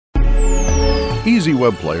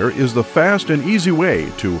EZWebPlayer is the fast and easy way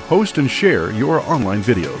to host and share your online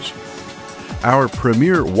videos. Our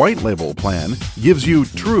premier white label plan gives you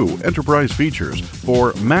true enterprise features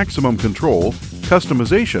for maximum control,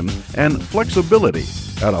 customization, and flexibility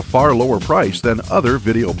at a far lower price than other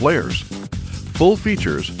video players. Full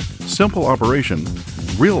features, simple operation,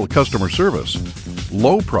 real customer service,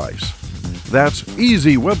 low price. That's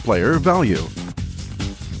EZWebPlayer value.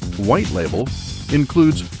 White label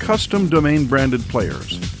includes custom domain branded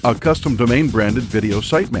players, a custom domain branded video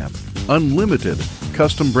sitemap, unlimited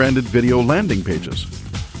custom branded video landing pages,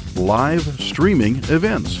 live streaming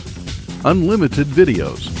events, unlimited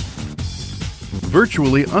videos,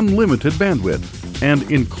 virtually unlimited bandwidth, and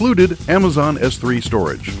included Amazon S3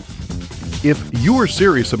 storage. If you're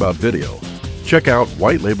serious about video, check out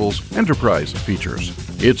White Label's enterprise features.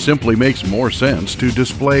 It simply makes more sense to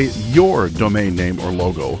display your domain name or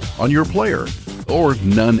logo on your player, or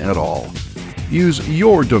none at all. Use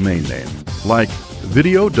your domain name, like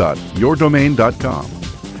video.yourdomain.com,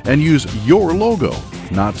 and use your logo,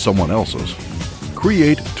 not someone else's.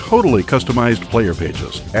 Create totally customized player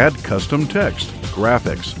pages. Add custom text,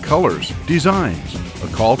 graphics, colors, designs, a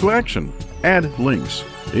call to action, add links.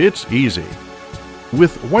 It's easy.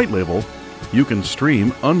 With White Label, you can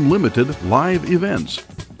stream unlimited live events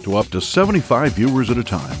to up to 75 viewers at a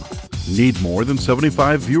time. Need more than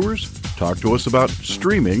 75 viewers? Talk to us about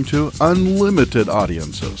streaming to unlimited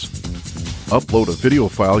audiences. Upload a video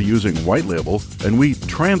file using White Label and we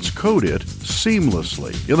transcode it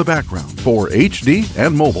seamlessly in the background for HD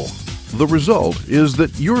and mobile. The result is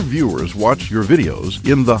that your viewers watch your videos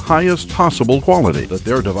in the highest possible quality that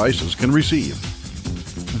their devices can receive.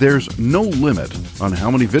 There's no limit on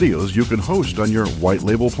how many videos you can host on your White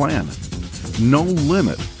Label plan. No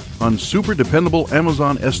limit on super dependable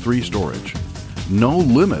Amazon S3 storage. No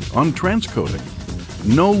limit on transcoding.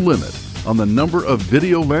 No limit on the number of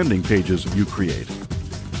video landing pages you create.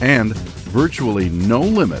 And virtually no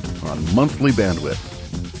limit on monthly bandwidth.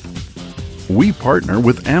 We partner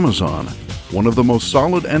with Amazon, one of the most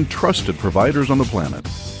solid and trusted providers on the planet.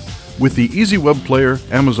 With the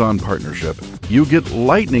EZWebPlayer Amazon partnership, you get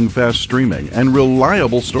lightning-fast streaming and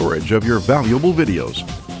reliable storage of your valuable videos.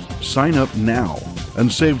 Sign up now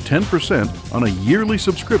and save 10% on a yearly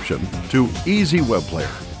subscription to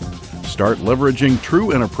EZWebPlayer. Start leveraging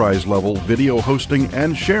true enterprise-level video hosting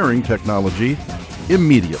and sharing technology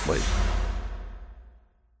immediately.